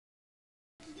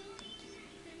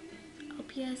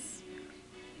LPS.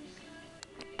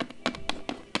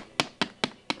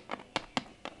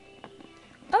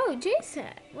 Oh, Jason,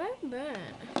 where have you been?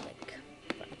 Like,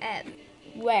 forever.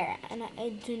 Where? And I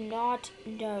do not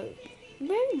know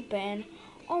where you've been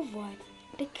or what,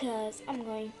 because I'm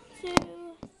going to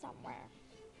somewhere.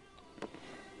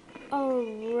 Oh,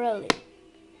 really?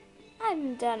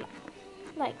 I'm done.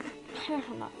 Like,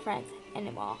 I'm not friends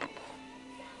anymore.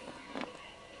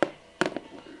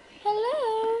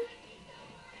 Hello?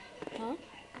 Huh?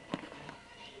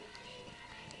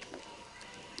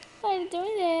 What are you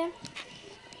doing there?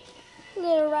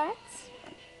 Little rats?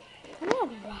 I'm not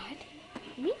a rat.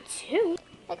 Me too.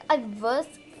 Like, I was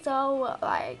so,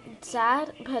 like,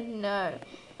 sad, but no.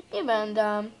 Even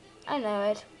I know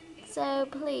it. So,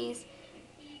 please,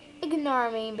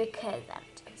 ignore me because I'm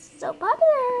just so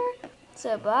popular.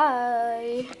 So,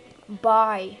 bye.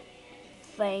 Bye.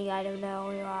 Thing, I don't know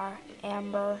who you are.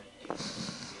 Amber.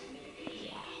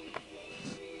 Yeah.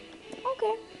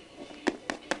 Okay.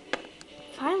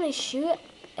 Finally, shoot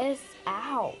is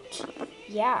out.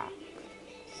 Yeah.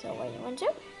 So, what do you want to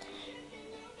do?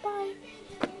 Bye.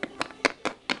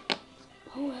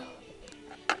 Oh well.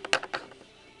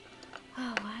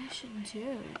 Oh, what I should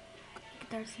do?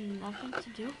 There's nothing to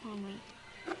do for me.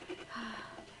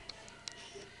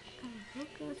 I'll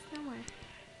go somewhere.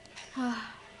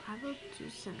 I will do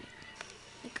something.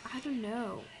 Like, I don't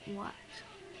know what.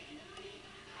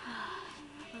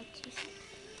 I will just.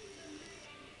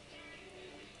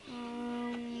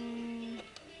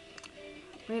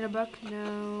 Read a book?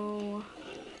 No.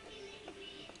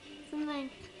 Something.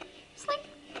 Sleep.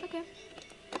 Okay.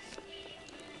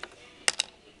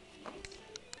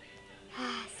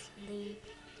 Sleep.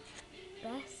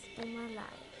 Best in my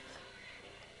life.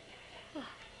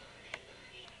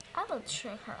 I will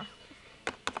trick her.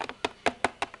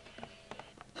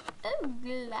 Oh,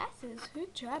 glasses. Who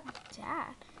dropped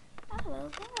that? I will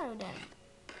borrow them.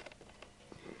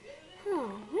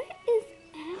 Where is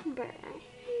Amber?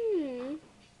 Where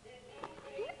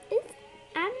is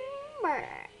Amber?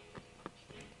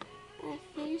 I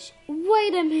think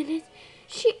wait a minute.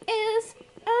 She is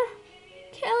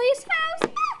Kelly's house.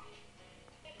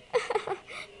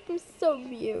 I'm so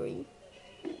weary.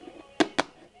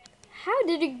 How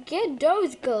did you get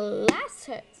those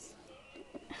glasses?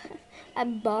 I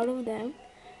borrowed them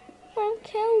from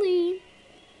Kelly.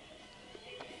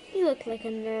 You look like a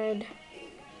nerd.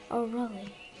 Oh,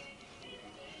 really?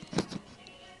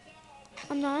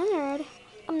 I'm not a nerd.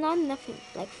 I'm not nothing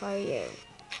like for you.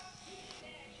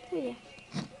 Oh, yeah.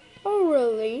 Oh,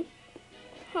 really?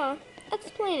 Huh?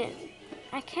 Explain it.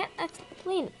 I can't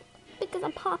explain it because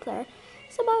I'm popular.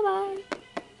 So bye-bye.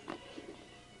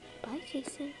 Bye,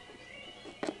 Jason.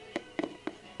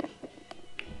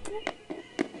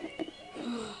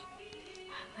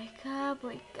 Wake up,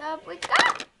 wake up, wake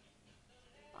up!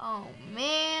 Oh,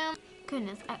 man.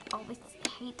 Goodness, I always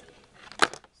hate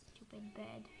stupid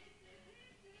bed.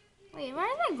 Wait, where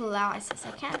are my glasses?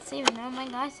 I can't see even my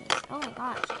glasses. Oh my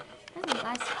gosh. Where's my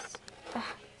glasses? Ugh.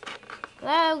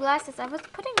 Hello, glasses. I was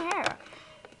putting hair.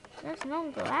 There's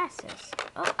no glasses.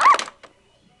 Oh, ah!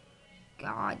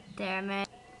 God damn it.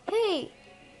 Hey,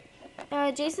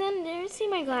 Jason, did you see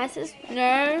my glasses?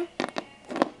 No.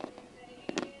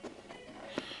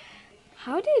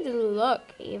 How do they look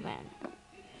even?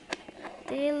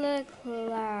 They look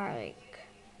like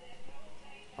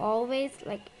always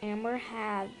like Amber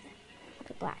has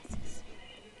the glasses.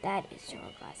 That is your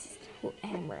glasses who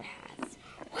Amber has.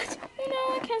 What? You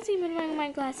know, I can't see even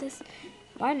my glasses.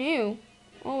 Buy new.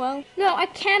 Oh well. No, I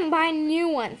can't buy new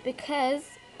ones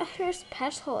because they're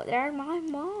special. They're my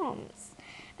mom's.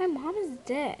 My mom is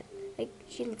dead. Like,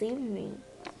 she left me.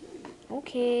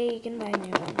 Okay, you can buy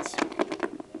new ones.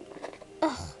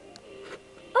 Ugh.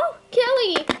 Oh,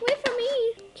 Kelly, wait for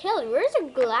me. Kelly, where's your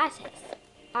glasses?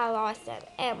 I lost them.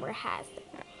 Amber has them.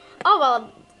 Oh,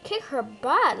 well, kick her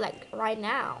butt, like, right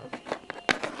now.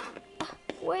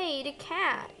 Wait, you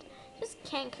can't. Just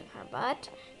can't kick her butt.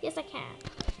 Yes, I can.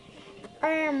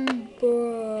 Amber.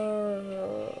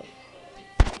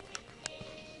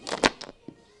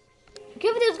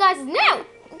 Give those glasses. No!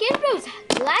 Give those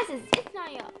glasses. It's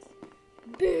not yours.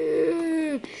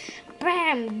 Boom.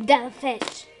 Bam,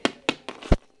 devilfish.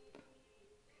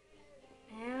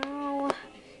 Ow.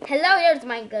 Hello, here's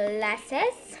my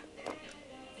glasses.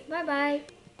 Bye-bye.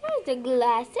 There's the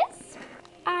glasses.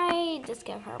 I just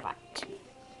gave her back.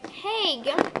 Hey,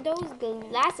 get those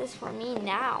glasses for me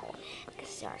now.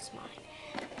 Because yours mine.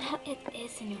 No, it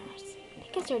isn't yours.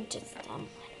 Because you're just dumb.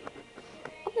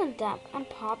 I'm not dumb. I'm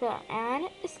popular. And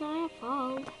it's not your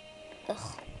fault.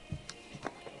 Ugh.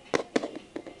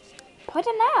 Put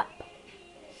it up.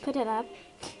 Put it up.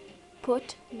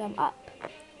 put them up.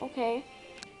 Okay.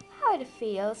 How it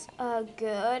feels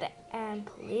good, and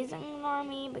please ignore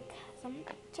me because I'm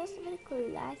just with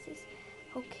glasses.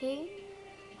 Okay.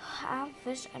 I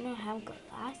wish I don't have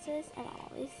glasses and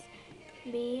always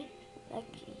be like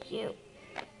you.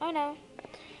 I know.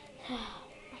 I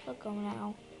feel go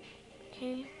now.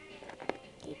 Okay.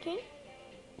 Okay.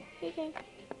 Okay.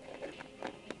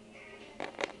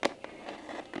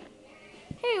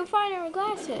 Hey, you find her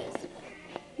glasses.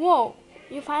 Whoa,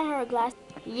 you find her glass?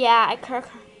 Yeah,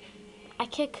 I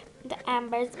kick the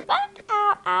embers back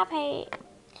out of here.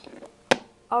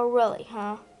 Oh, really,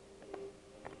 huh?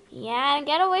 Yeah,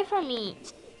 get away from me.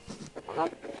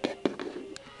 Okay.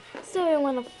 So you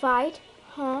wanna fight,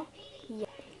 huh? Yeah.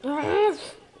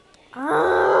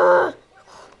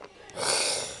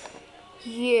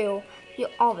 You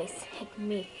always hit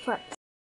me first.